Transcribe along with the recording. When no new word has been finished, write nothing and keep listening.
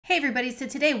Hey everybody, so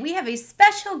today we have a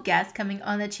special guest coming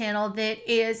on the channel that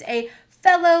is a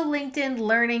fellow LinkedIn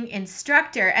learning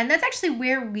instructor, and that's actually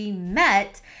where we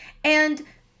met. And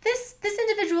this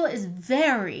individual is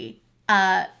very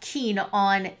keen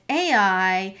on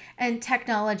AI and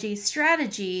technology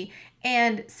strategy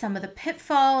and some of the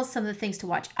pitfalls, some of the things to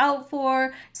watch out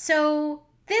for. So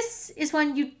this is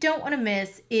one you don't want to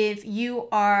miss if you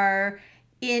are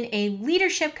in a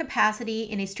leadership capacity,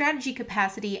 in a strategy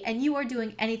capacity, and you are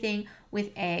doing anything with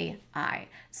AI.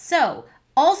 So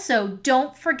also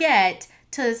don't forget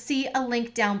to see a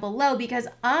link down below because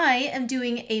I am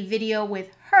doing a video with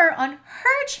her on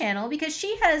her channel because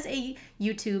she has a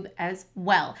YouTube as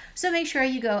well. So make sure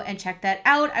you go and check that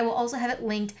out. I will also have it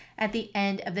linked at the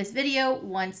end of this video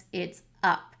once it's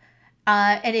up.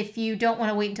 And if you don't want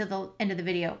to wait until the end of the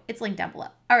video, it's linked down below.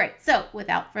 All right, so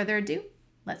without further ado,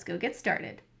 let's go get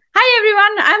started. Hi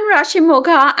everyone, I'm Rashim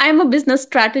Mogha. I'm a business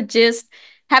strategist,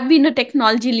 have been a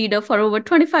technology leader for over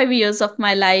 25 years of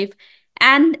my life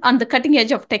and on the cutting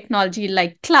edge of technology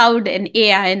like cloud and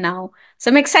AI now. So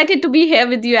I'm excited to be here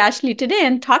with you, Ashleigh, today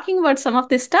and talking about some of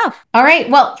this stuff. All right.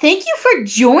 Well, thank you for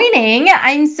joining.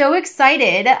 I'm so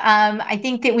excited. I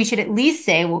think that we should at least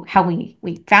say how we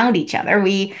found each other.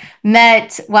 We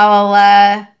met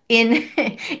while in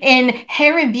in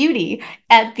hair and beauty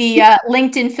at the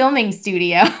LinkedIn filming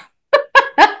studio, and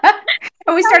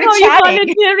we I started know you call chatting.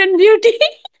 it hair and beauty.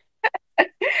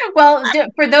 Well,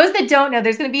 for those that don't know,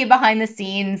 there's going to be a behind the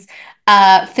scenes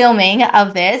filming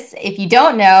of this. If you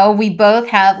don't know, we both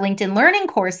have LinkedIn learning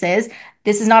courses.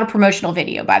 This is not a promotional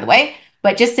video, by the way,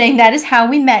 but just saying that is how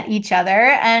we met each other.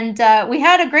 And we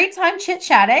had a great time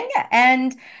chit-chatting.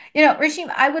 And, Rashim,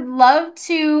 I would love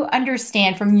to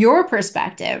understand from your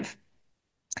perspective,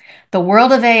 the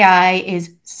world of AI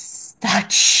is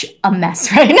such a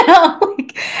mess right now.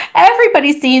 Like,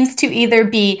 everybody seems to either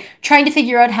be trying to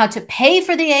figure out how to pay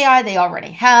for the AI they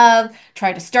already have,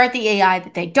 try to start the AI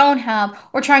that they don't have,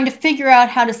 or trying to figure out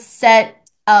how to set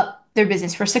up their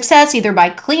business for success, either by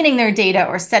cleaning their data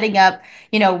or setting up,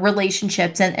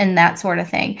 relationships and that sort of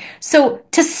thing. So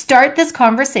to start this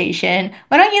conversation,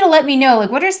 why don't you let me know,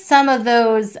 like, what are some of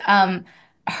those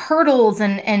hurdles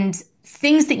and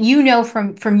things that you know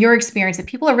from your experience that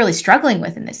people are really struggling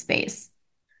with in this space?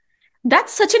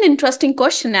 That's such an interesting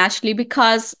question, Ashley,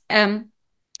 because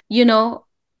you know,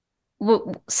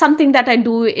 something that I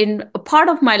do in a part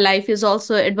of my life is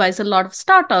also advise a lot of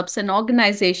startups and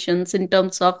organizations in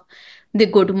terms of the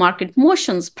go-to-market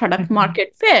motions, product Mhm.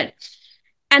 market fit.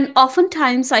 And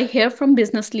oftentimes I hear from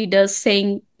business leaders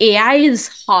saying AI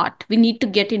is hot. We need to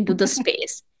get into the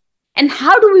space. And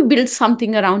how do we build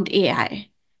something around AI?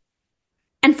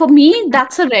 And for me,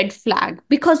 that's a red flag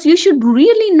because you should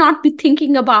really not be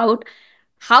thinking about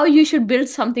how you should build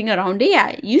something around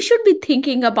AI. You should be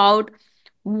thinking about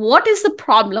what is the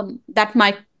problem that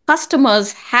my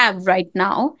customers have right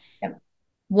now? Yep.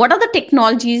 What are the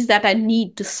technologies that I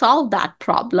need to solve that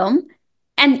problem?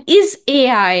 And is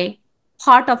AI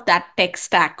part of that tech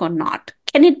stack or not?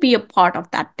 Can it be a part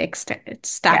of that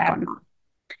stack or Yeah. not?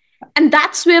 And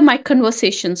that's where my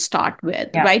conversations start with,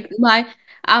 Yeah. right?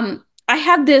 I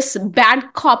have this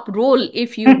bad cop role,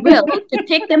 if you will, to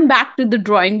take them back to the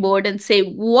drawing board and say,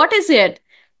 what is it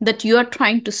that you're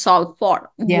trying to solve for?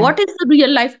 Yeah. What is the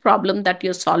real life problem that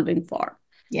you're solving for?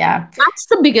 Yeah. That's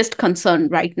the biggest concern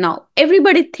right now.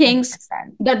 Everybody thinks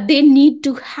 100%. that they need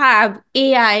to have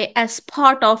AI as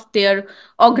part of their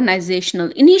organizational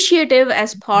initiative,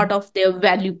 as part of their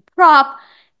value prop.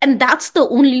 And that's the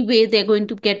only way they're going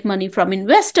to get money from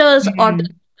investors or Mhm.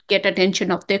 get attention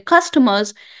of their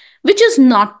customers, which is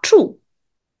not true.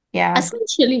 Yeah.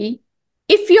 Essentially,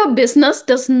 if your business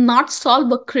does not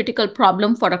solve a critical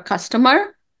problem for a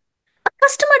customer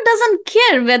doesn't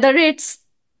care whether it's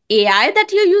AI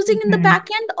that you're using in the Mhm. back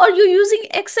end or you're using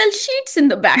Excel sheets in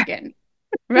the back end,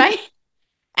 right?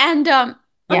 And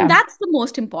Yeah. that's the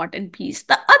most important piece.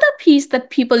 The other piece that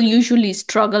people usually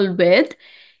struggle with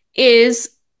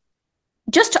is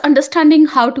just understanding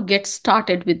how to get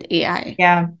started with AI,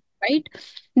 Yeah. right?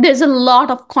 There's a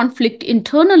lot of conflict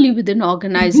internally within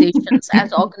organizations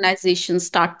as organizations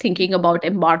start thinking about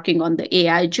embarking on the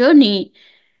AI journey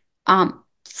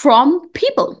from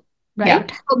people, Yeah.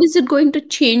 right? How is it going to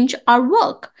change our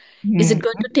work? Is it Mhm.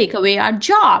 going to take away our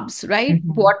jobs, right?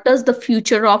 Mhm. What does the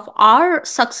future of our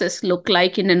success look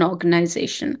like in an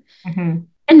organization? Mhm.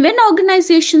 And when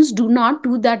organizations do not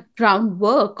do that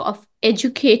groundwork of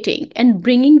educating and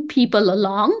bringing people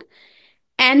along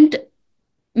and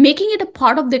making it a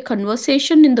part of the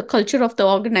conversation in the culture of the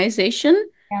organization,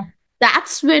 Yeah.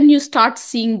 that's when you start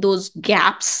seeing those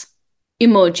gaps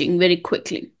emerging very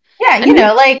quickly. Yeah, And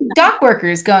like dock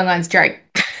workers going on strike.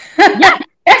 Yeah,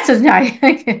 That's a nice,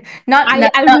 not,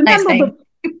 not, I not nice remember. But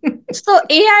thing. so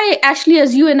AI, actually,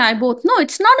 as you and I both know,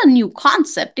 it's not a new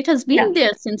concept. It has Yeah. been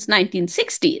there since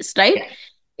 1960s, right? Yeah.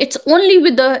 It's only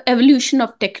with the evolution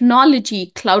of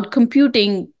technology, cloud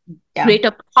computing, Yeah.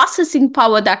 greater processing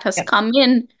power that has Yeah. come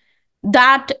in,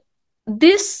 that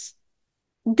this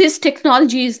this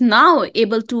technology is now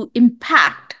able to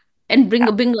impact and bring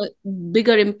Yeah.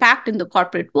 bigger impact in the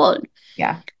corporate world.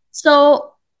 Yeah.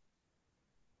 So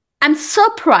I'm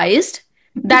surprised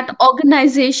that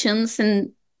organizations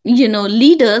and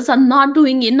leaders are not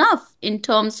doing enough in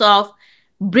terms of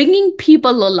bringing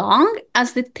people along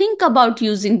as they think about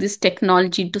using this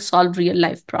technology to solve real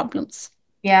life problems.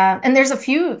 Yeah. And there's a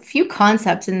few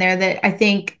concepts in there that I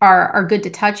think are good to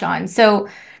touch on. So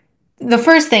the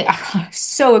first thing, I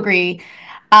so agree.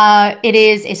 It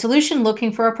is a solution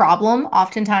looking for a problem,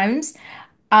 oftentimes.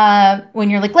 When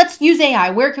you're like, let's use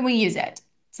AI, where can we use it?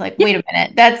 It's like, Yep. wait a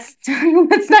minute, that's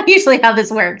not usually how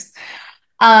this works.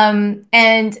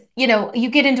 And you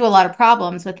get into a lot of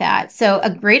problems with that. So a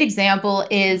great example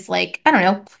is like, I don't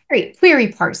know, query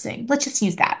parsing. Let's just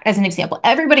use that as an example.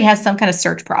 Everybody has some kind of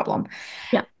search problem.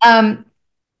 Yeah. Um,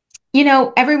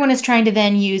 everyone is trying to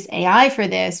then use AI for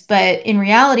this, but in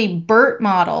reality, BERT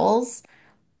models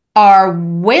are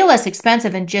way less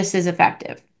expensive and just as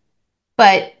effective.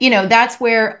 But, that's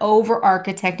where over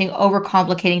architecting, over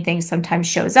complicating things sometimes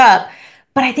shows up.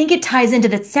 But I think it ties into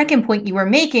that second point you were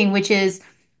making, which is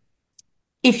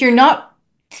if you're not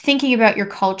thinking about your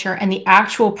culture and the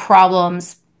actual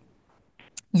problems,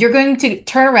 you're going to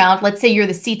turn around. Let's say you're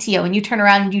the CTO and you turn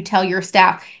around and you tell your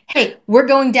staff, hey, we're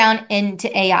going down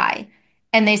into AI.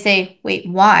 And they say, wait,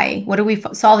 why? What are we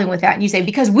solving with that? And you say,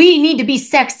 because we need to be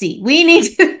sexy. We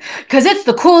need to, because it's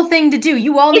the cool thing to do.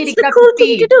 You all need to It's get the up to cool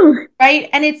thing to speed. do. Right.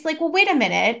 And it's like, well, wait a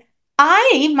minute.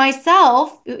 I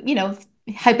myself,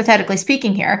 hypothetically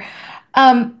speaking here,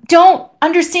 don't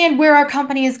understand where our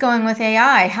company is going with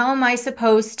AI. How am I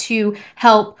supposed to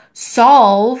help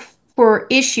solve for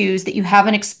issues that you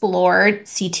haven't explored,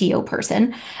 CTO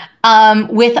person,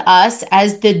 with us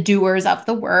as the doers of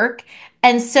the work?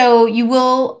 And so you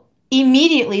will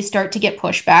immediately start to get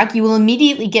pushback. You will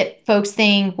immediately get folks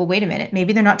saying, well, wait a minute,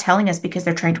 maybe they're not telling us because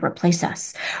they're trying to replace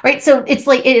us, right? So it's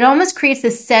like it almost creates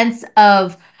this sense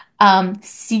of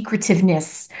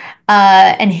secretiveness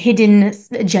and hidden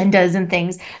agendas and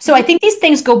things. So I think these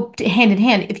things go hand in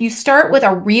hand. If you start with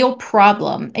a real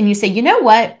problem and you say, you know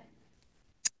what,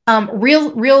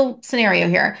 real scenario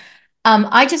here.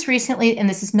 I just recently, and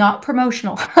this is not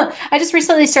promotional, I just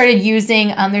recently started using,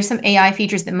 there's some AI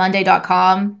features that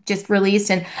Monday.com just released,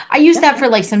 and I use Yeah. that for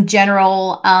like some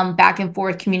general back and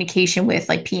forth communication with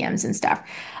like PMs and stuff.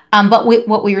 But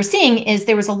what we were seeing is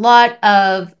there was a lot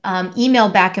of email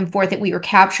back and forth that we were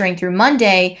capturing through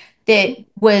Monday that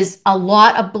was a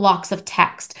lot of blocks of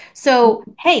text. So,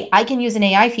 hey, I can use an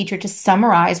AI feature to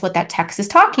summarize what that text is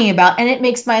talking about, and it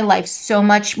makes my life so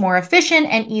much more efficient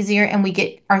and easier, and we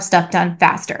get our stuff done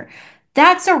faster.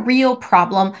 That's a real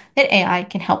problem that AI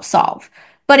can help solve.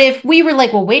 But if we were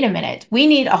like, well, wait a minute, we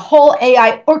need a whole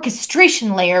AI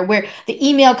orchestration layer where the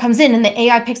email comes in and the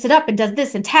AI picks it up and does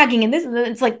this and tagging and this, and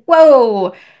it's like,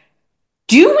 whoa,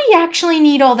 do we actually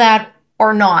need all that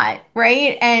or not,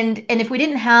 right? And if we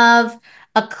didn't have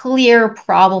a clear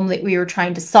problem that we were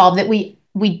trying to solve that we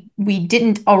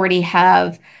didn't already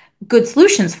have good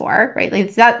solutions for, right?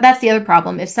 Like that's the other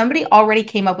problem. If somebody already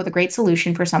came up with a great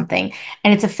solution for something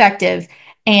and it's effective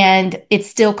and it's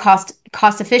still cost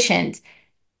efficient,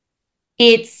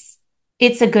 it's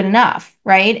it's a good enough,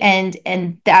 right?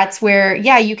 And that's where,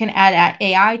 yeah, you can add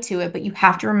AI to it, but you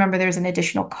have to remember there's an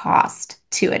additional cost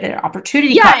to it, an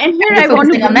opportunity Yeah, cost, and here and you're I want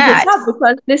to focusing on bring this that. up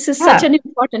because this is such Yeah, an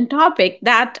important topic,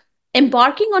 that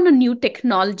embarking on a new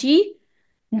technology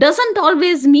doesn't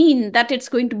always mean that it's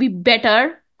going to be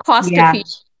better, yeah,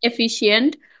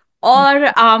 efficient,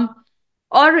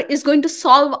 or is going to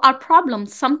solve our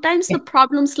problems. Sometimes yeah, the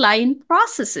problems lie in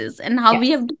processes and how we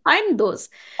yes. have defined those.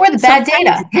 Or the bad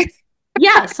Sometimes, data.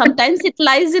 yeah, sometimes it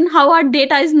lies in how our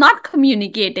data is not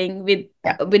communicating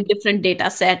Yeah, with different data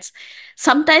sets.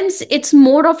 Sometimes it's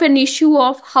more of an issue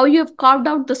of how you have carved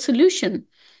out the solution.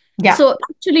 yeah. So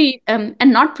actually, and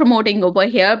not promoting over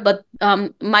here, but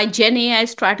my Gen AI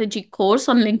strategy course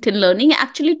on LinkedIn Learning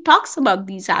actually talks about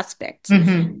these aspects,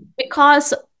 Hmm.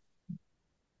 because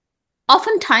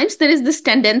oftentimes there is this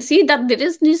tendency that there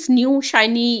is this new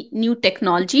shiny new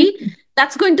technology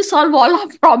that's going to solve all our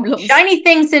problems, Shiny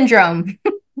thing syndrome.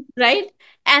 right?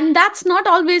 And that's not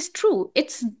always true.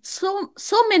 It's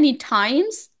so many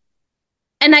times,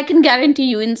 and I can guarantee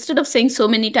you, instead of saying so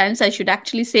many times, I should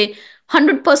actually say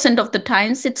 100% of the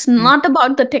times, it's not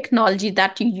about the technology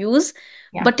that you use,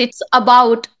 Yeah. but it's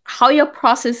about how your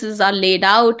processes are laid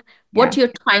out, Yeah. what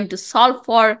you're trying to solve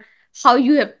for, how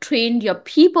you have trained your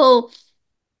people,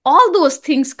 all those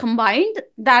things combined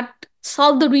that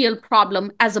solve the real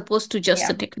problem as opposed to just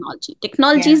the Yeah. technology.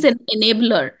 Technology Yeah. is an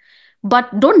enabler,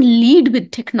 but don't lead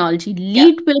with technology, Yeah.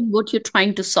 lead with what you're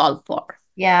trying to solve for.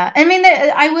 Yeah. I mean,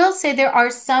 I will say there are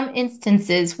some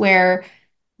instances where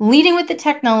leading with the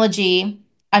technology,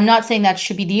 I'm not saying that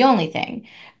should be the only thing,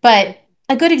 but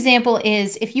a good example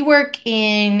is if you work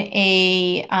in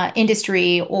a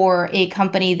industry or a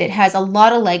company that has a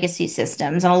lot of legacy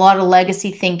systems and a lot of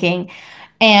legacy thinking,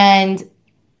 and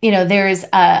there's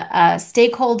a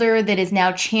stakeholder that is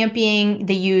now championing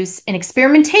the use and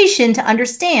experimentation to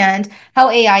understand how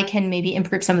AI can maybe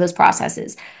improve some of those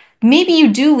processes. Maybe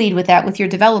you do lead with that with your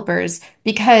developers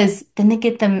because then it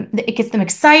gets them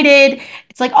excited.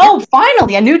 It's like, Yeah. oh,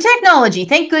 finally, a new technology.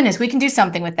 Thank goodness we can do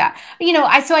something with that.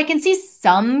 So I can see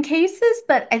some cases,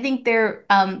 but I think they're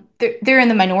in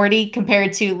the minority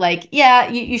compared to like, yeah,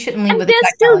 you shouldn't lead And with the there's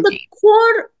still the technology.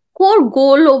 core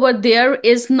goal over there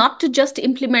is not to just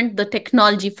implement the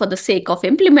technology for the sake of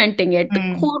implementing it. The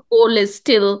Mm, core goal is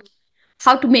still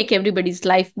how to make everybody's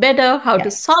life better, how to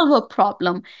yes, solve a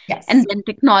problem, and yes, then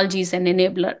technology is an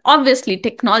enabler. Obviously,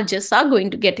 technologists are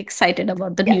going to get excited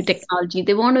about the new yes, technology.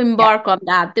 They want to yeah, embark on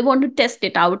that. They want to test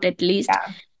it out at least.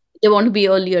 yeah. They want to be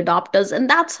early adopters, and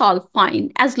that's all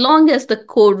fine as long as the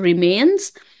code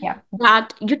remains Yeah.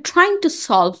 that you're trying to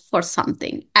solve for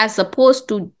something as opposed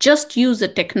to just use a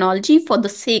technology for the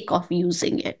sake of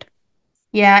using it.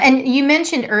 Yeah, and you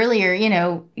mentioned earlier,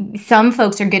 some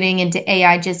folks are getting into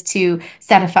AI just to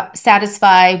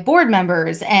satisfy board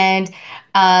members and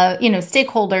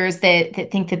stakeholders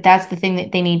that think that that's the thing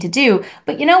that they need to do.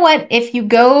 But you know what? If you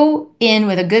go in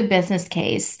with a good business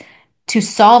case to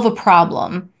solve a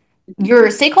problem, your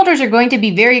stakeholders are going to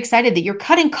be very excited that you're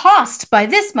cutting costs by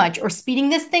this much or speeding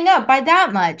this thing up by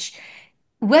that much,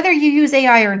 whether you use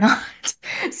AI or not.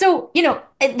 So,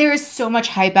 there is so much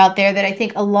hype out there that I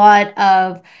think a lot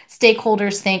of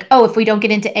stakeholders think, oh, if we don't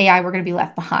get into AI, we're going to be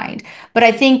left behind. But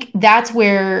I think that's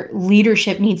where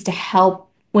leadership needs to help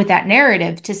with that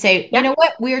narrative to say, you Yeah. know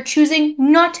what, we are choosing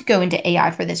not to go into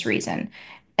AI for this reason.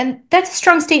 And that's a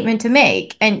strong statement to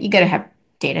make. And you got to have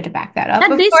data to back that up, That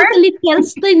of course. basically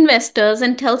tells the investors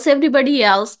and tells everybody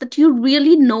else that you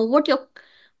really know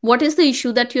what is the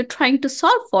issue that you're trying to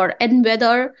solve for and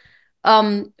whether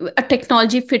a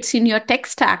technology fits in your tech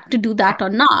stack to do that or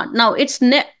not. Now it's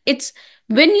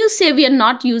when you say we are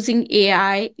not using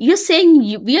AI, you're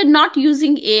saying we are not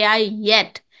using AI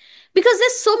yet because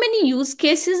there's so many use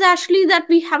cases actually that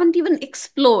we haven't even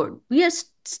explored. We are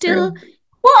still True.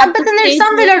 Well, at but the then there's stage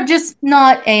some that where are just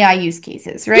not AI use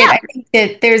cases, right? yeah. I think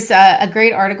that there's a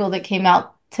great article that came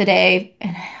out today,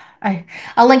 and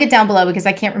I'll link it down below because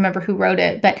I can't remember who wrote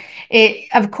it, but it,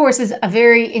 of course, is a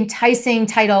very enticing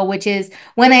title, which is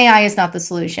 "When AI is Not the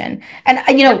Solution." And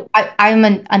I'm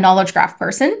a knowledge graph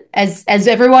person, as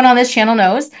everyone on this channel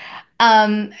knows.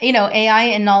 AI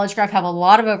and knowledge graph have a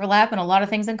lot of overlap and a lot of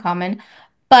things in common,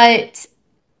 but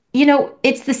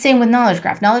it's the same with knowledge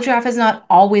graph. Knowledge graph is not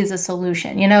always a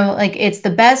solution. Like it's the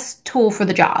best tool for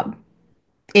the job.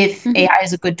 If Mhm. AI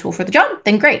is a good tool for the job,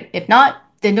 then great. If not,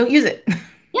 then don't use it.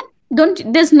 Yeah,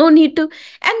 don't there's no need to.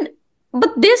 And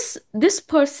but this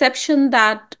perception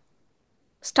that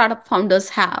startup founders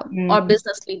have or Mm,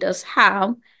 business leaders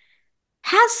have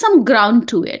has some ground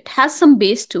to it, has some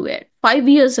base to it. 5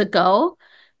 years ago,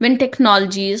 when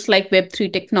technologies like Web3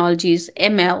 technologies,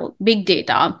 ML, big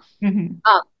data, mhm,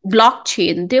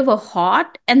 blockchain, they were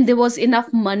hot and there was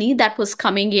enough money that was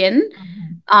coming in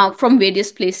mhm. from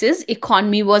various places.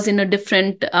 Economy was in a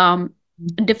different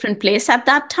place at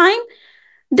that time.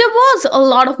 There was a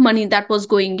lot of money that was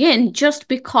going in just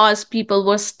because people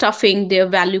were stuffing their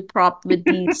value prop with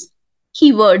these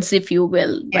keywords, if you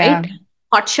will, Yeah, right?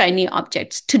 Hot, shiny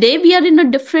objects. Today, we are in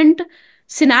a different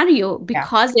scenario yeah,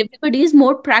 because everybody is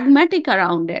more pragmatic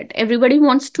around it. Everybody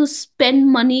wants to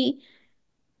spend money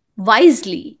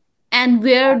wisely and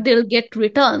where yeah, they'll get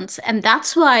returns. And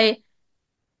that's why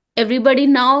everybody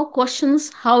now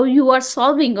questions how you are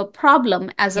solving a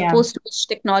problem as yeah, opposed to which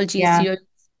technologies yeah. you're.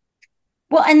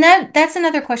 Well, and that's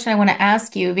another question I want to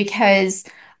ask you because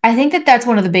I think that that's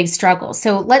one of the big struggles.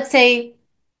 So let's say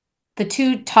the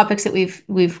two topics that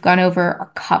we've gone over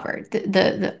are covered.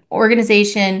 The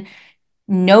organization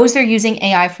knows they're using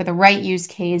AI for the right use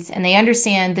case and they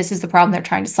understand this is the problem they're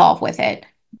trying to solve with it,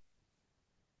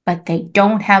 but they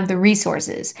don't have the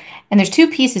resources. And there's two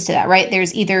pieces to that, right?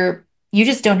 There's either you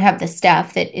just don't have the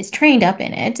staff that is trained up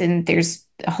in it, and there's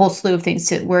a whole slew of things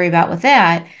to worry about with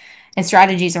that. and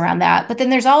strategies around that. But then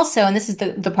there's also, and this is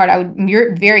the part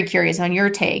you're very curious on your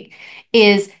take,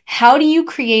 is how do you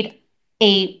create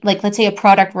a, like, let's say a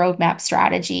product roadmap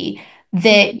strategy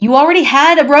that you already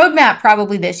had a roadmap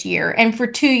probably this year and for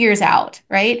 2 years out,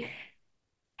 right?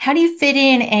 How do you fit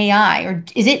in AI, or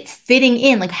is it fitting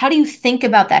in? Like, how do you think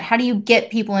about that? How do you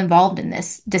get people involved in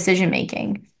this decision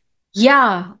making?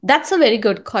 Yeah, that's a very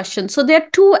good question. So there are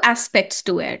two aspects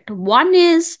to it. One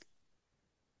is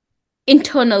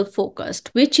internal focused,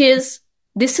 which is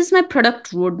this is my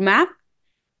product roadmap.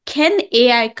 Can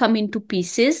AI come into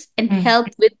pieces and help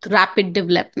with rapid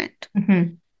development?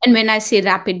 Mm-hmm. And when I say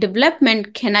rapid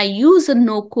development, can I use a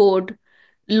no code,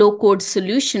 low code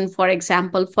solution, for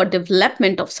example, for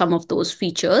development of some of those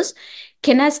features?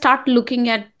 Can I start looking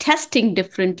at testing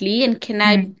differently? And can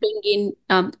I Mm-hmm. bring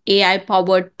in AI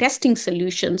powered testing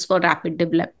solutions for rapid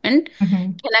development? Mm-hmm.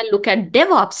 Can I look at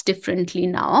DevOps differently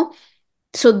now?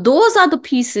 So, those are the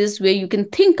pieces where you can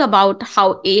think about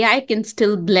how AI can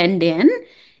still blend in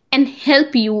and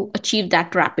help you achieve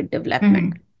that rapid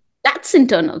development. Mm-hmm. That's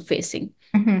internal facing.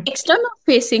 Mm-hmm. External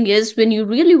facing is when you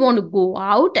really want to go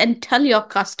out and tell your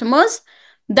customers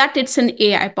that it's an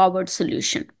AI powered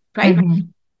solution, right? Mm-hmm.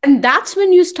 And that's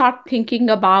when you start thinking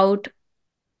about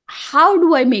how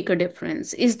do I make a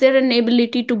difference? Is there an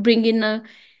ability to bring in a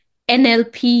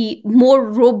NLP, more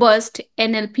robust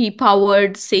NLP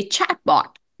powered, say,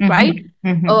 chatbot, right? Mm-hmm.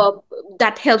 Mm-hmm. Uh,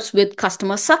 that helps with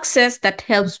customer success, that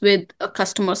helps with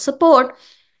customer support.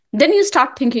 Then you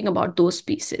start thinking about those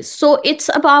pieces. So it's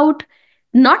about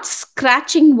not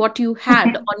scratching what you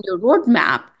had on your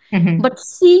roadmap, Mm-hmm. but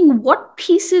seeing what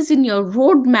pieces in your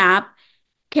roadmap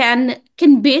can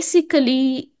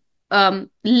basically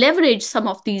leverage some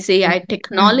of these AI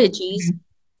technologies Mm-hmm.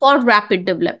 for rapid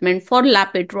development, for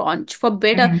rapid launch, for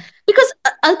better. Mm-hmm. Because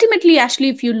ultimately, actually,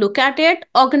 if you look at it,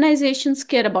 organizations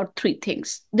care about three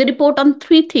things. They report on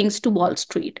three things to Wall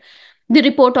Street. They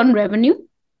report on revenue,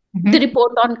 they Mm-hmm.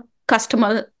 report on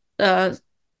customer, uh,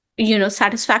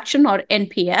 satisfaction, or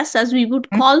NPS, as we would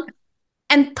call.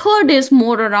 And third is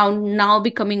more around now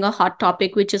becoming a hot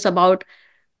topic, which is about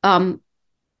um,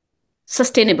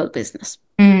 sustainable business,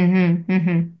 Mm-hmm.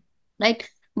 Mm-hmm. right?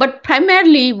 But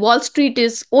primarily, Wall Street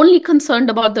is only concerned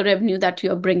about the revenue that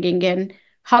you are bringing in,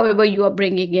 however, you are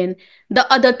bringing in.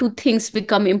 The other two things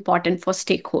become important for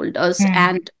stakeholders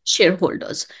and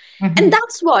shareholders. And Mm-hmm.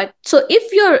 that's what. So,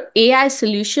 if your AI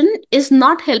solution is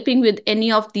not helping with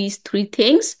any of these three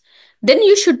things, then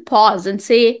you should pause and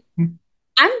say,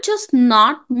 I'm just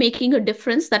not making a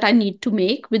difference that I need to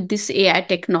make with this AI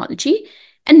technology.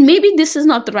 And maybe this is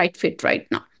not the right fit right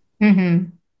now. Mm-hmm.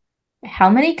 How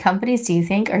many companies do you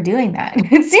think are doing that?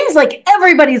 It seems like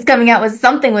everybody's coming out with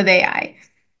something with AI.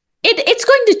 It's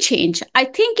going to change. I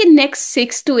think in next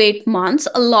 6 to 8 months,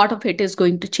 a lot of it is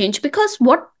going to change because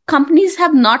what companies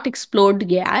have not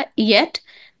explored yet,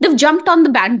 they've jumped on the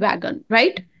bandwagon,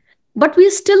 right? But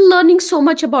we're still learning so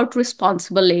much about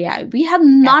responsible AI. We have Yeah.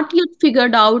 not yet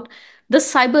figured out the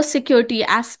cybersecurity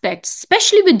aspects,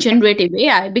 especially with generative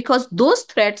AI, because those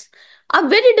threats are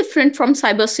very different from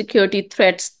cybersecurity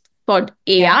threats for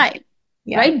Yeah. AI,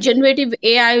 Yeah. right? Generative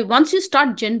AI, once you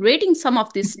start generating some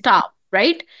of this stuff,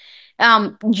 right?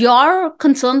 Your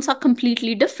concerns are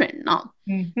completely different now.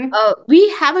 Mm-hmm. We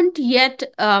haven't yet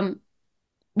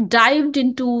dived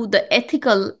into the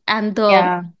ethical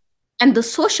Yeah. and the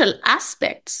social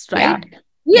aspects, Yeah. right?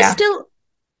 We are Yeah. still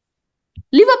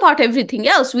leave apart everything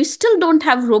else. We still don't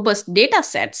have robust data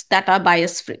sets that are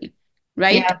bias free,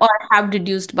 right? Yeah. Or have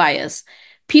reduced bias.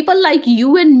 People like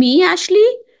you and me, Ashley,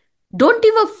 don't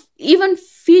even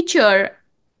feature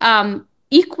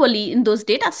equally in those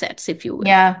data sets, if you will.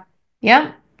 Yeah.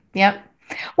 Yep. Yep.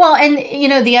 Well, and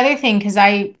the other thing, because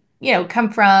I, come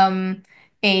from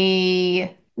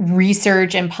a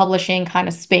research and publishing kind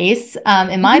of space,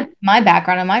 in my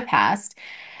background and my past,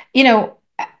 you know,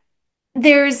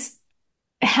 there's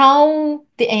how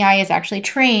the AI is actually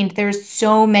trained. There's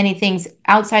so many things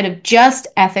outside of just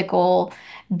ethical,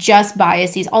 just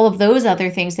biases, all of those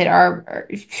other things that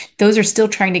those are still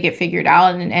trying to get figured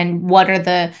out. And what are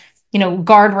the,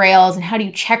 guardrails, and how do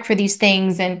you check for these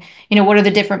things? And, what are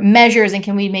the different measures? And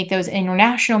can we make those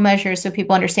international measures so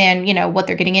people understand, what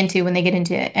they're getting into when they get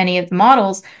into any of the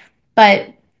models?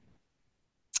 But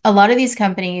a lot of these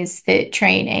companies that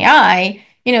train AI,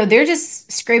 they're just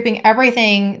scraping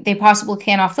everything they possibly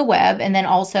can off the web, and then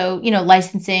also,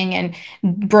 licensing and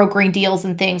brokering deals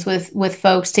and things with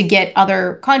folks to get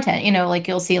other content. Like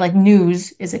you'll see, like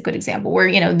news is a good example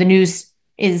where, the news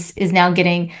is now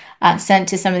getting sent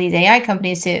to some of these AI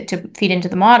companies to feed into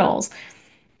the models.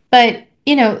 But,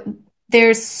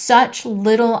 there's such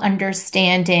little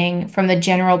understanding from the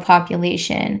general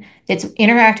population that's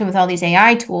interacting with all these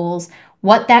AI tools,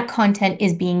 what that content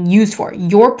is being used for.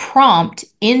 Your prompt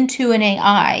into an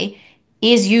AI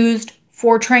is used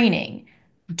for training.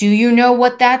 Do you know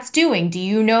what that's doing? Do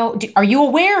you know, are you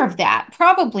aware of that?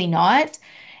 Probably not.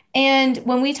 And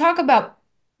when we talk about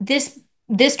this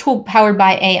this tool powered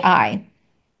by AI,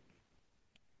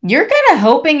 you're kind of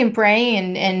hoping and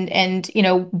praying and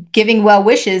giving well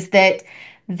wishes that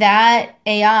that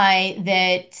AI,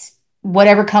 that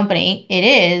whatever company it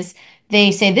is,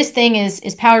 they say this thing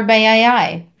is powered by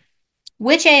AI.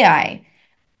 Which AI?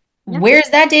 Yeah. Where's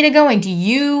that data going? Do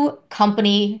you,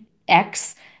 company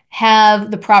X,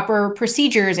 have the proper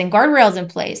procedures and guardrails in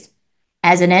place?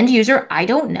 As an end user, I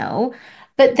don't know.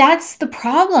 But that's the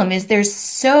problem, is there's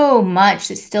so much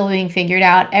that's still being figured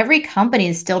out. Every company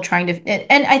is still trying to,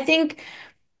 and I think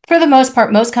for the most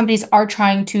part, most companies are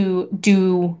trying to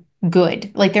do good.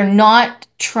 Like they're not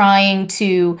trying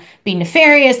to be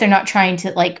nefarious. They're not trying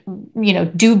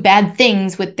to do bad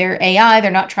things with their AI.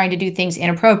 They're not trying to do things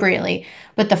inappropriately.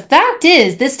 But the fact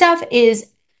is, this stuff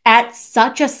is at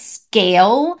such a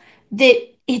scale that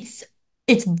it's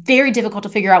very difficult to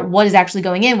figure out what is actually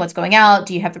going in, what's going out.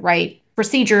 Do you have the right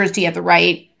procedures? Do you have the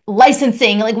right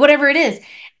licensing? Like whatever it is.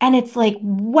 And it's like,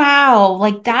 wow,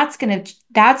 like that's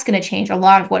gonna change a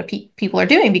lot of what people are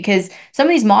doing, because some of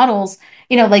these models,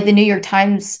 like the New York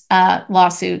Times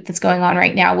lawsuit that's going on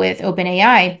right now with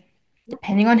OpenAI,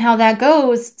 depending on how that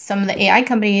goes, some of the AI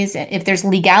companies, if there's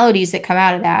legalities that come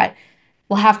out of that,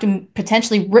 will have to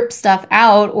potentially rip stuff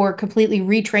out or completely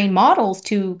retrain models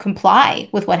to comply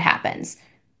with what happens.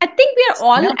 I think we are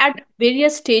all Yeah. at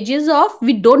various stages of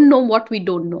we don't know what we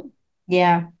don't know,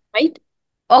 Yeah. right?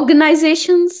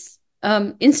 Organizations,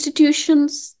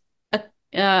 institutions,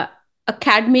 uh,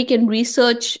 academic and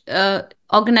research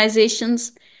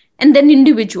organizations, and then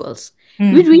individuals.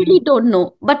 We Hmm. really don't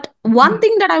know. But one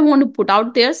thing that I want to put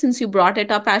out there, since you brought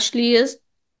it up, Ashley, is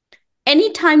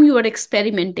anytime you are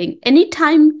experimenting,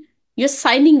 anytime you're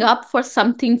signing up for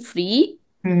something free,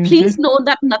 please Hmm. know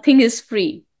that nothing is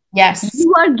free. Yes.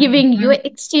 You are giving, Hmm. you're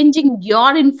exchanging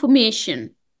your information.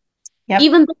 Yep.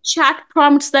 Even the chat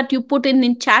prompts that you put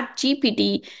in chat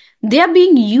GPT, they are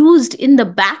being used in the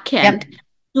back Yep. end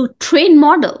to train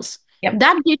models. Yep.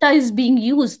 That data is being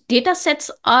used. Data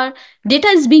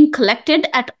is being collected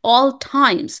at all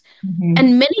times. Hmm.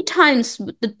 And many times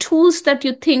the tools that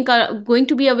you think are going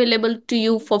to be available to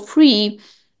you for free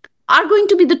are going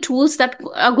to be the tools that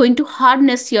are going to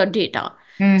harness your data.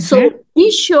 Hmm. So be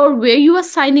sure where you are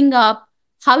signing up,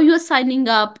 how you are signing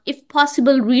up. If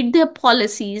possible, read their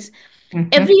policies. Hmm.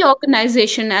 Every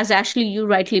organization, as Ashley, you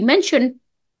rightly mentioned,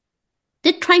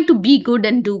 they're trying to be good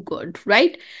and do good,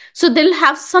 right? So they'll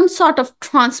have some sort of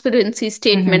transparency Hmm.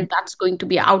 statement that's going to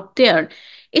be out there.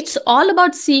 It's all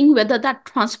about seeing whether that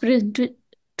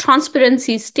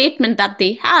transparency statement that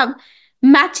they have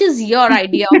matches your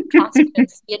idea of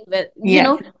transparency. And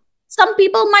Yes. some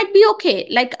people might be okay.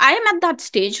 Like I am at that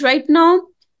stage right now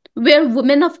where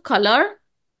women of color,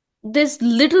 there's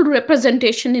little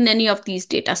representation in any of these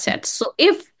data sets. So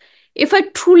if I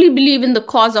truly believe in the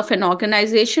cause of an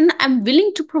organization, I'm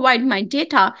willing to provide my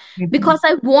data Hmm. because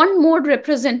I want more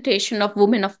representation of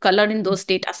women of color in those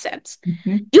data sets.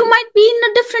 Hmm. You might be in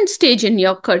a different stage in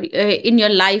your career, in your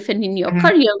life and in your Hmm.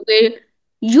 career, where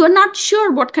you're not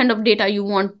sure what kind of data you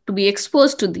want to be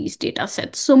exposed to these data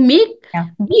sets. So Yeah.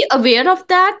 be aware of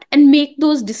that and make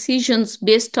those decisions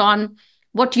based on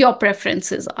what your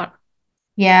preferences are.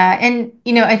 Yeah, and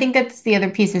I think that's the other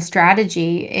piece of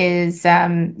strategy is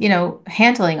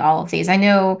handling all of these. I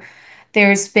know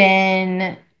there's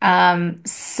been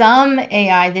some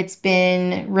AI that's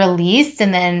been released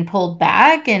and then pulled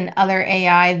back, and other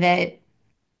AI that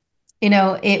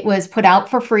it was put out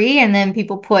for free and then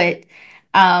people put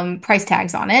price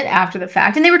tags on it after the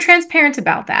fact, and they were transparent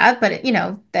about that, but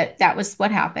that was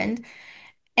what happened.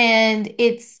 And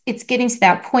it's getting to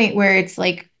that point where it's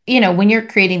like, when you're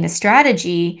creating the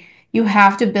strategy, you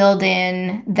have to build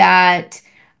in that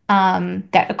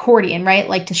accordion, right?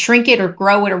 Like to shrink it or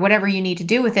grow it or whatever you need to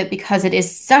do with it, because it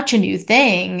is such a new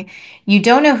thing. You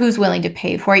don't know who's willing to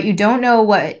pay for it. You don't know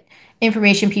what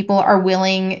information people are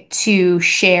willing to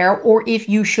share, or if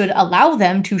you should allow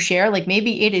them to share. Like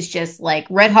maybe it is just like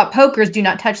red hot pokers, do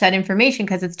not touch that information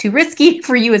because it's too risky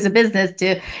for you as a business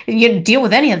to deal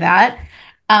with any of that.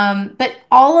 But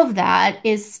all of that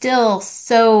is still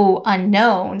so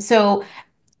unknown. So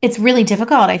it's really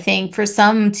difficult, I think, for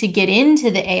some to get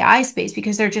into the AI space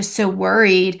because they're just so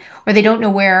worried, or they don't know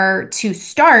where to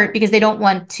start because they don't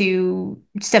want to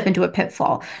step into a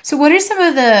pitfall. So, what are some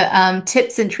of the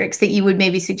tips and tricks that you would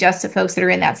maybe suggest to folks that are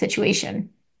in that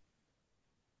situation?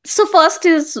 So first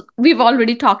is we've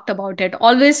already talked about it.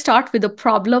 Always start with a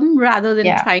problem rather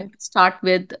than Yeah. trying to start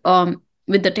with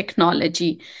the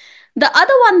technology. The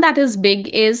other one that is big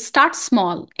is start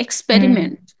small,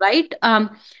 Mm, experiment, right?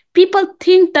 People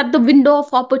think that the window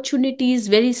of opportunity is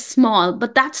very small,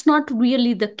 but that's not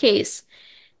really the case.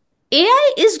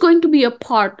 AI is going to be a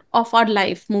part of our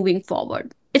life moving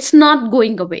forward. It's not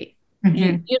going away.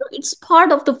 mm-hmm, It's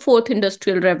part of the fourth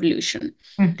industrial revolution.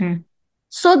 mm-hmm,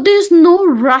 So there's no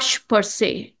rush per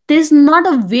se. There's not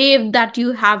a wave that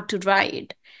you have to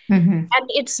ride. mm-hmm, And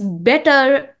it's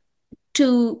better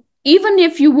to, even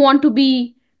if you want to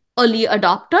be early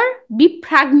adopter, be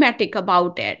pragmatic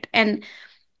about it.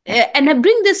 yeah. And I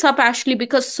bring this up, Ashley,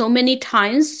 because so many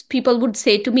times people would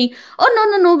say to me, "Oh,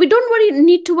 no, no, no, we don't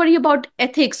need to worry about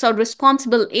ethics or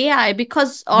responsible AI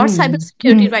because or Mm,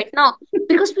 cybersecurity mm, right now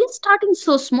because we're starting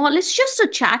so small. It's just a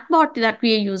chatbot that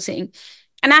we are using."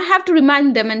 And I have to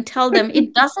remind them and tell them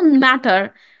it doesn't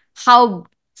matter how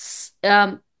s-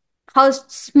 um, how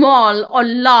small or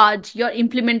large your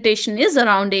implementation is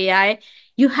around AI.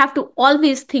 You have to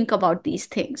always think about these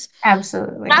things.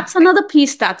 absolutely. That's another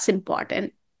piece that's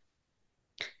important.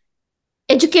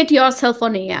 Educate yourself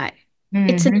on AI.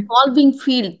 It's an Mm-hmm, evolving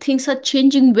field. Things are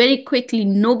changing very quickly.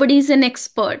 Nobody's an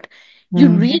expert. You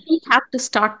mm-hmm. really have to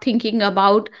start thinking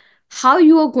about how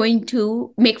you are going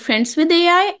to make friends with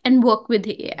AI and work with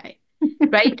AI,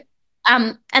 right?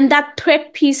 And that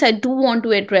threat piece I do want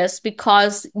to address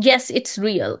because yes, it's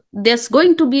real. There's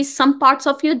going to be some parts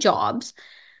of your jobs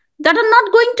that are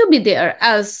not going to be there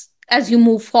as you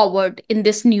move forward in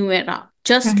this new era.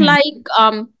 Just Mm-hmm. like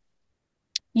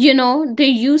there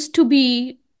used to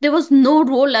be there was no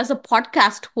role as a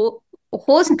podcast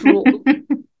host role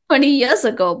 20 years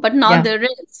ago, but now Yeah, there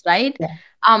is, right? yeah.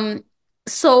 um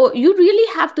so you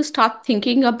really have to start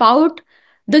thinking about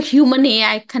the human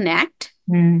AI connect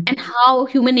Mm, and how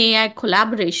human AI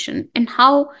collaboration and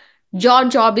how your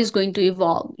job is going to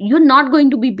evolve. You're not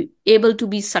going to be able to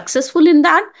be successful in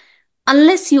that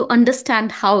unless you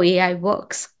understand how AI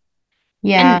works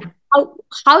yeah, and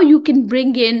how you can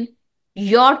bring in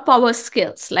your power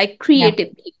skills like yeah, creative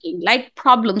thinking, like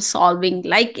problem solving,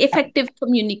 like effective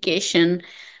communication,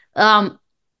 um,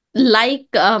 like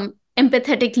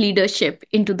empathetic leadership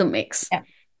into the mix. yeah.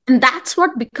 And that's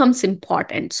what becomes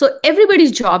important. So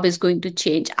everybody's job is going to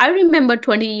change. I remember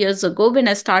 20 years ago when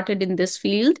I started in this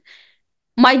field,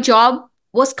 my job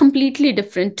was completely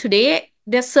different. Today,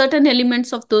 there's certain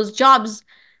elements of those jobs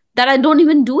that I don't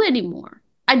even do anymore.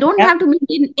 I don't Yep, have to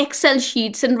maintain Excel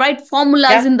sheets and write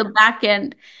formulas yep, in the back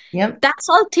end. yep. That's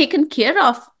all taken care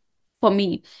of for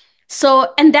me.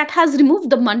 So, and that has removed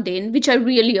the mundane, which I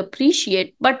really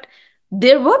appreciate. But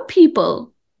there were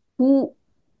people who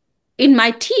in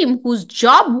my team whose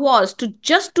job was to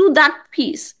just do that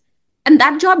piece. And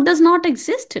that job does not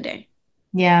exist today.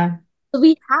 Yeah, So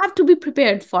we have to be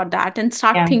prepared for that and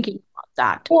start yeah. thinking about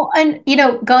that. Well, and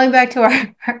going back to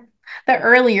our the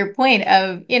earlier point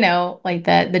of, like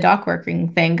the dock working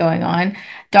thing going on,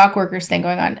 dock workers thing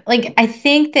going on. Like I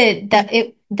think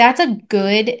that's a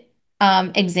good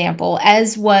example,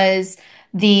 as was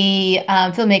the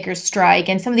filmmakers strike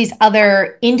and some of these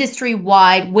other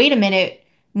industry-wide, wait a minute,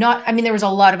 not, I mean, there was a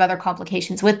lot of other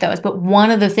complications with those, but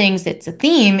one of the things that's a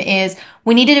theme is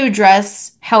we needed to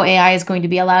address how AI is going to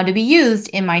be allowed to be used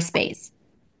in my space.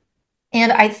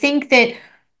 And I think that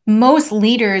most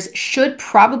leaders should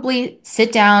probably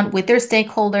sit down with their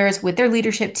stakeholders, with their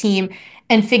leadership team,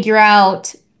 and figure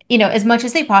out, as much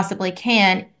as they possibly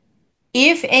can,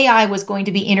 if AI was going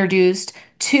to be introduced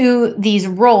to these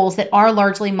roles that are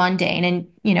largely mundane,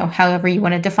 and, however you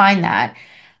want to define that,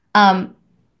 um,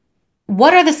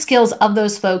 what are the skills of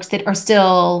those folks that are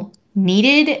still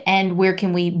needed, and where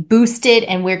can we boost it,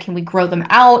 and where can we grow them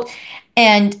out?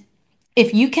 And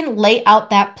if you can lay out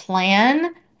that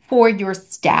plan for your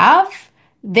staff,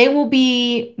 they will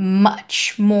be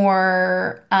much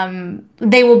more,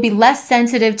 they will be less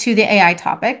sensitive to the AI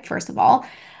topic, first of all.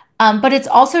 But it's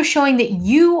also showing that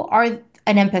you are an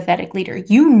empathetic leader.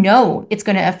 You know it's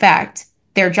going to affect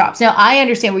their jobs. Now, I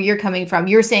understand where you're coming from.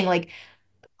 You're saying, like,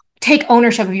 take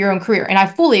ownership of your own career. And I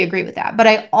fully agree with that. But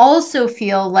I also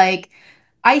feel like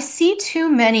I see too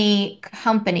many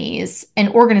companies and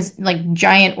like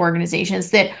giant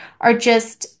organizations that are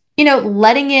just,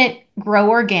 letting it grow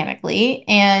organically.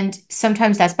 And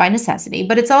sometimes that's by necessity.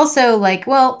 But it's also like,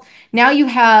 well, now you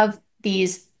have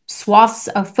these swaths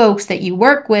of folks that you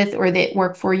work with or that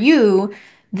work for you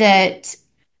that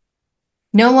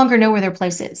no longer know where their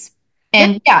place is.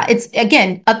 Yep. And yeah, it's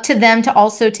again up to them to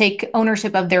also take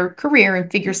ownership of their career and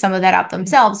figure some of that out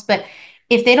themselves. But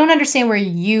if they don't understand where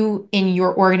you in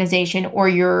your organization or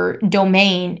your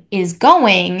domain is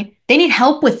going, they need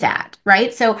help with that,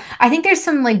 right? So I think there's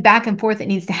some like back and forth that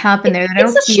needs to happen there that I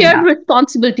It's don't a see shared enough.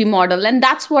 responsibility model, and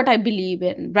that's what I believe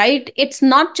in, right? It's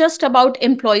not just about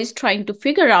employees trying to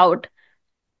figure out,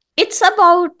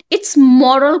 it's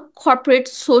moral, corporate,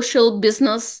 social,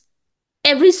 business,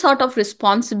 every sort of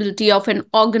responsibility of an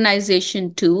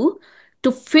organization to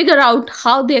figure out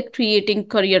how they're creating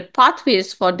career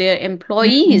pathways for their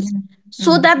employees Mhm.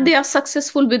 so Mhm. that they are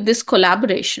successful with this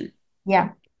collaboration, Yeah.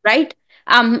 right?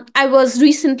 I was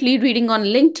recently reading on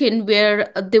LinkedIn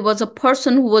where there was a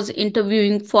person who was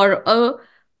interviewing for a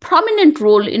prominent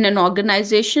role in an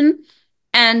organization.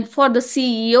 And for the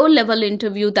CEO level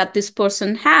interview that this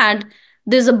person had,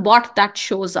 there's a bot that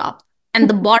shows up, and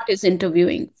the bot is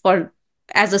interviewing for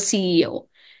as a CEO.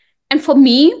 And for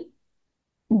me,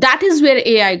 that is where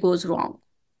AI goes wrong.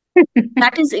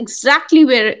 That is exactly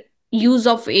where use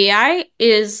of AI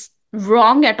is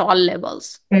wrong at all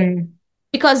levels, Mm.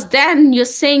 because then you're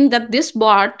saying that this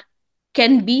bot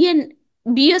can be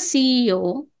a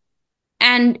CEO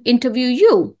and interview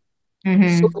you. So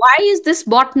Mhm. why is this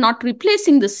bot not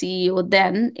replacing the CEO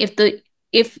then, if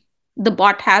the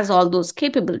bot has all those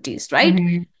capabilities, right?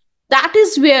 Mhm. That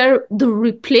is where the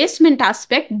replacement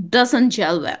aspect doesn't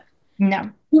gel well. No.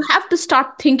 You have to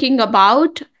start thinking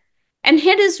about, and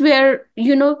here is where,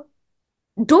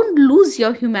 don't lose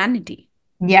your humanity,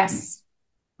 Yes. Yes.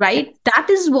 right? That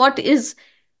is what is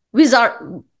with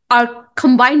our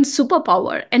combined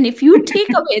superpower. And if you take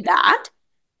away that,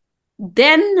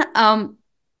 then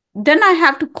then I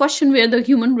have to question where the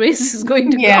human race is going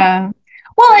to go, Yeah.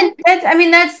 Well, right? and that's, I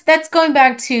mean, that's going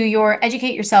back to your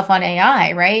educate yourself on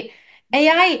AI, right?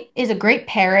 AI is a great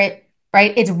parrot,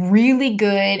 right? It's really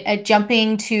good at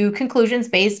jumping to conclusions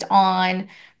based on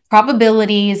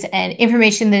probabilities and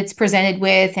information that's presented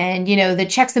with, and, the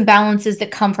checks and balances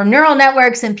that come from neural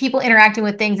networks and people interacting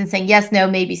with things and saying yes, no,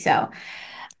 maybe so.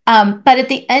 But at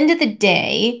the end of the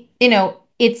day,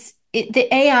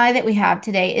 the AI that we have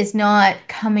today is not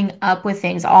coming up with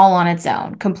things all on its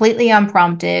own, completely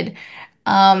unprompted.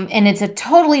 And it's a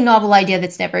totally novel idea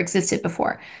that's never existed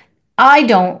before. I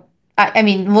don't, I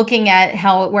mean, looking at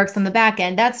how it works on the back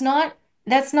end, I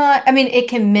mean, it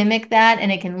can mimic that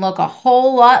and it can look a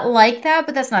whole lot like that,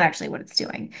 but that's not actually what it's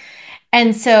doing.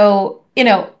 And so,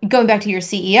 going back to your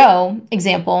CEO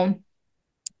example,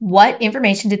 what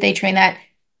information did they train that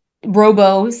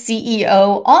robo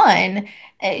CEO on?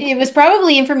 It was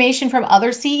probably information from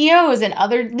other CEOs and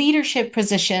other leadership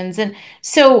positions. And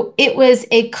so it was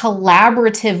a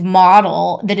collaborative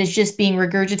model that is just being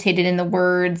regurgitated in the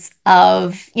words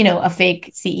of, a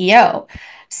fake CEO.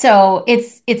 So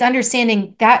it's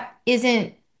understanding that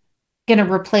isn't going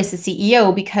to replace the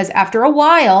CEO, because after a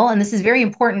while, and this is very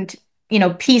important,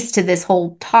 piece to this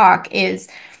whole talk is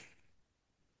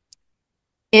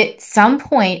at some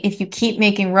point, if you keep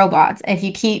making robots, if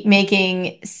you keep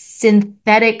making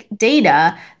synthetic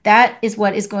data, that is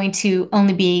what is going to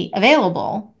only be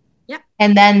available. Yeah.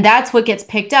 And then that's what gets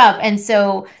picked up. And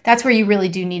so that's where you really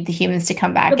do need the humans to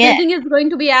come The back in. building is going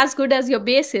to be as good as your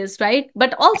base is, right?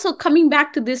 But also coming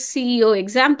back to this CEO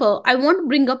example, I want to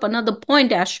bring up another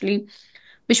point, Ashley,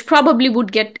 which probably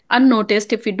would get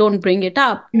unnoticed if we don't bring it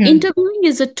up. Mhm. Interviewing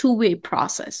is a two-way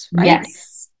process, right?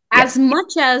 Yes. Yes. As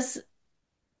much as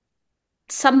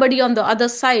somebody on the other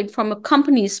side, from a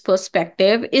company's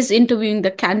perspective, is interviewing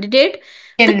the Candidates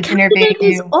interviewing candidate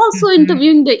is you. also Mhm.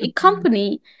 interviewing the Mhm.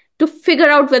 company to figure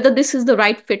out whether this is the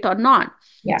right fit or not.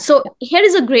 Yeah. So here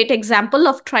is a great example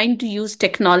of trying to use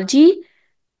technology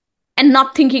and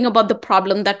not thinking about the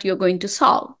problem that you're going to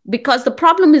solve, because the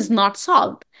problem is not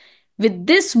solved with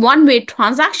this one-way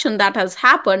transaction that has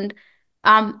happened.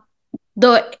 um,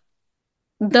 the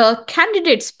the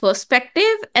candidate's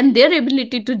perspective and their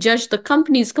ability to judge the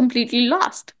company is completely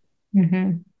lost,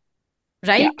 Mhm.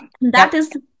 Yeah. right? And that Yep. is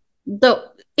the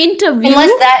interview,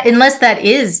 Unless that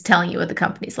is telling you what the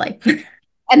company's like.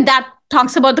 and that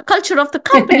talks about the culture of the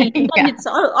company, then Yeah. it's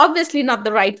obviously not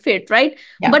the right fit, right?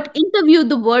 Yeah. But interview,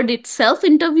 the word itself,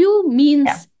 interview, Yeah.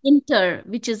 means inter,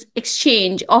 which is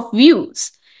exchange of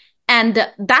views. And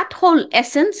that whole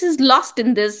essence is lost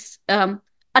in this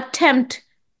attempt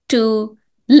to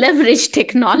leverage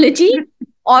technology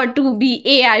or to be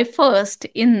AI first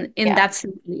in Yeah. that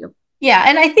scenario. Yeah,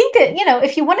 and I think that,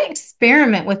 if you want to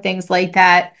experiment with things like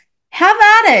that, have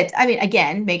at it. I mean,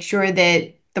 again, make sure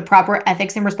that the proper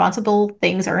ethics and responsible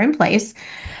things are in place.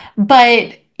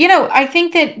 But, I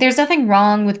think that there's nothing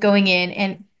wrong with going in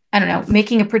and, I don't know,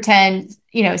 making a pretend,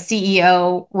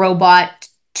 CEO robot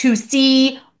to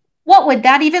see what would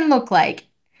that even look like.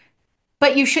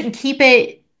 But you shouldn't keep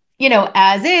it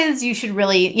as is, you should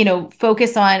really,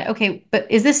 focus on, okay, but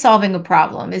is this solving a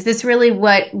problem? Is this really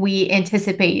what we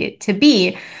anticipate it to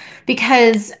be?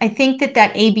 Because I think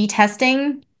that A/B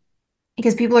testing,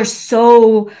 because people are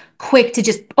so quick to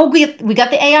just, oh, we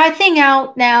got the AI thing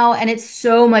out now, and it's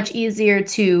so much easier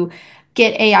to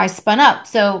get AI spun up.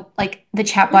 So, like the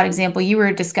chatbot example you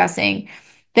were discussing,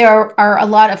 there are a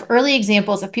lot of early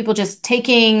examples of people just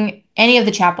taking any of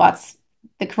the chatbots,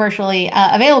 the commercially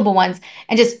available ones,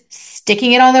 and just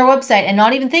sticking it on their website and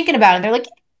not even thinking about it. They're like,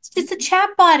 it's just a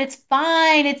chatbot, it's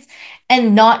fine,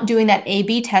 and not doing that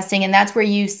A/B testing. And that's where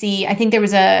you see, I think there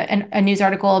was a news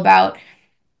article about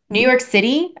New York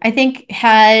City, I think,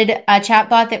 had a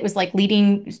chatbot that was like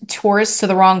leading tourists to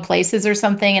the wrong places or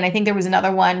something. And I think there was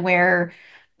another one where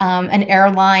an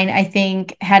airline, I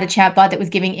think, had a chatbot that was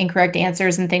giving incorrect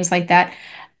answers and things like that.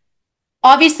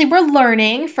 Obviously, we're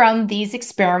learning from these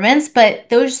experiments, but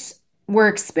those were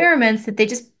experiments that they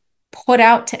just put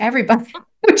out to everybody,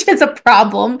 which is a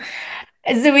problem.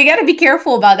 So we got to be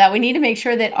careful about that. We need to make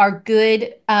sure that our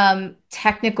good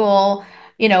technical,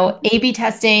 A/B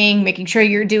testing, making sure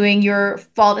you're doing your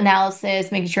fault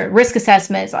analysis, making sure risk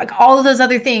assessments, like all of those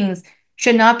other things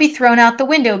should not be thrown out the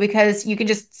window because you can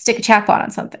just stick a chatbot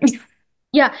on something.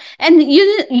 Yeah, and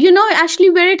you know, Ashley,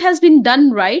 where it has been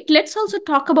done right, let's also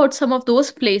talk about some of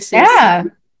those places. Yeah.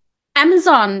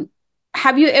 Amazon,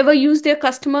 have you ever used their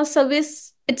customer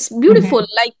service? It's beautiful.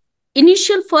 Hmm. Like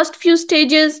initial first few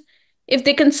stages, if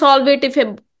they can solve it,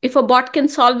 if a bot can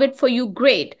solve it for you,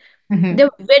 great. Hmm. They're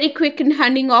very quick in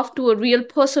handing off to a real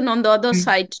person on the other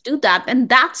side to do that. And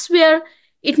that's where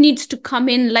it needs to come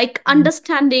in, like Hmm.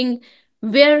 understanding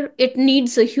where it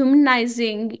needs a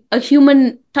humanizing, a human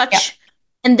Yeah. touch,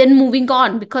 and then moving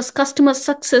on, because customer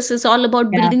success is all about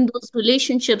Yeah. building those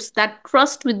relationships, that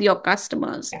trust with your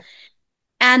customers. Yeah.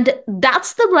 And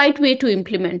that's the right way to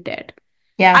implement it.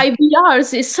 Yeah.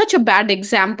 IVRs is such a bad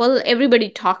example. Everybody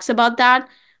talks about that.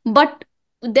 But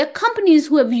there are companies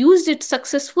who have used it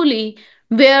successfully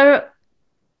where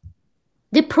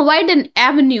they provide an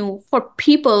avenue for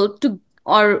people to,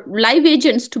 or live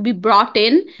agents to be brought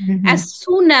in Hmm. as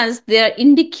soon as there are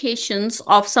indications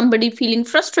of somebody feeling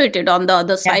frustrated on the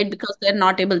other Yeah. side because they're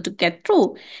not able to get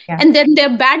through. Yeah. And then there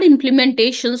are bad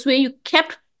implementations where you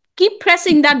keep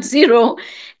pressing that zero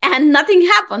and nothing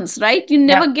happens, right? You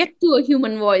never Yep. get to a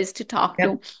human voice to talk Yep.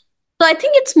 to. So I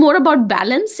think it's more about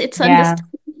balance. It's Yeah.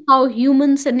 understanding how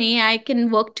humans and AI can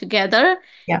work together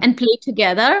Yeah. and play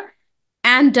together.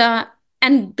 And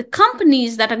the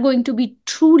companies that are going to be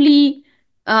truly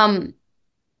um,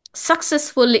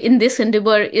 successful in this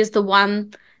endeavor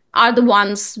are the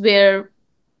ones where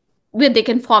they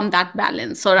can form that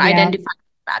balance or Yeah. identify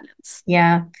balance.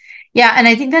 Yeah. Yeah. And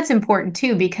I think that's important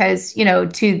too, because,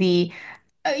 to the,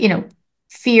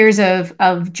 fears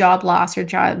of job loss or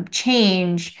job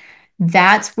change,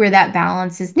 that's where that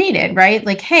balance is needed, right?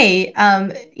 Like, hey,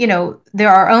 there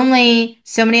are only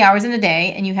so many hours in a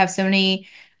day, and you have so many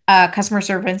customer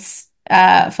service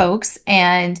folks,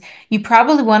 and you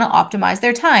probably want to optimize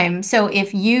their time. So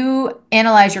if you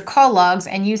analyze your call logs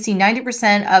and you see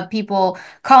 90% of people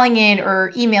calling in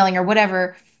or emailing or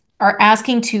whatever are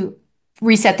asking to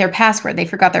reset their password, they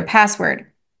forgot their password,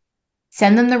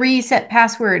 send them the reset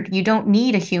password. You don't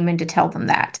need a human to tell them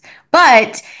that.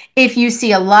 But if you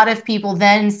see a lot of people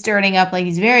then starting up like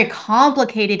these very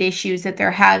complicated issues that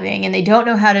they're having and they don't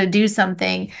know how to do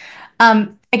something,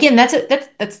 again,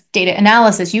 that's data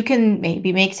analysis. You can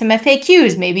maybe make some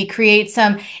FAQs, maybe create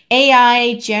some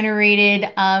AI generated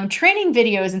training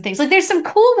videos and things. Like there's some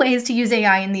cool ways to use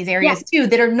AI in these Yeah. areas too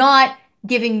that are not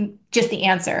giving just the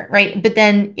answer, right? But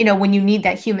then, when you need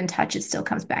that human touch, it still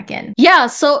comes back in. Yeah,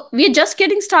 so we're just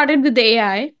getting started with the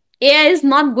AI. AI is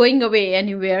not going away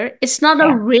anywhere. Yeah. It's not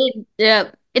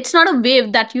a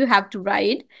wave that you have to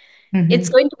ride. It's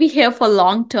Hmm. going to be here for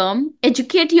long term.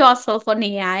 Educate yourself on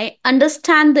AI,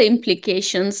 understand the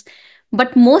implications,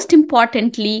 but most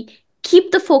importantly,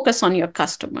 keep the focus on your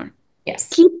customer. Yes.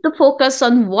 Keep the focus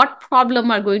on what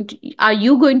problem are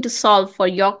you going to solve for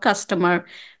your customer,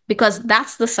 because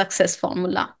that's the success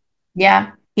formula.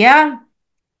 Yeah. Yeah.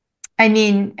 I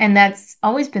mean, and that's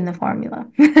always been the formula.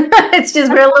 It's just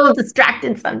we're a little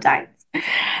distracted sometimes. So,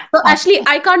 Uh, Ashley,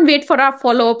 I can't wait for our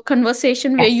follow-up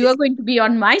conversation where you are yes. going to be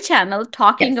on my channel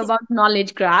talking Yes. about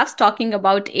knowledge graphs, talking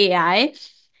about AI,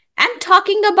 and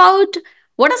talking about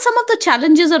what are some of the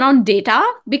challenges around data,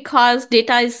 because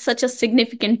data is such a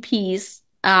significant piece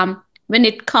when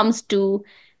it comes to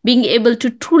being able to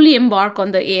truly embark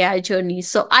on the AI journey.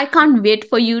 So, I can't wait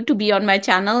for you to be on my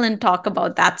channel and talk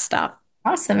about that stuff.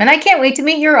 Awesome. And I can't wait to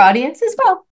meet your audience as well.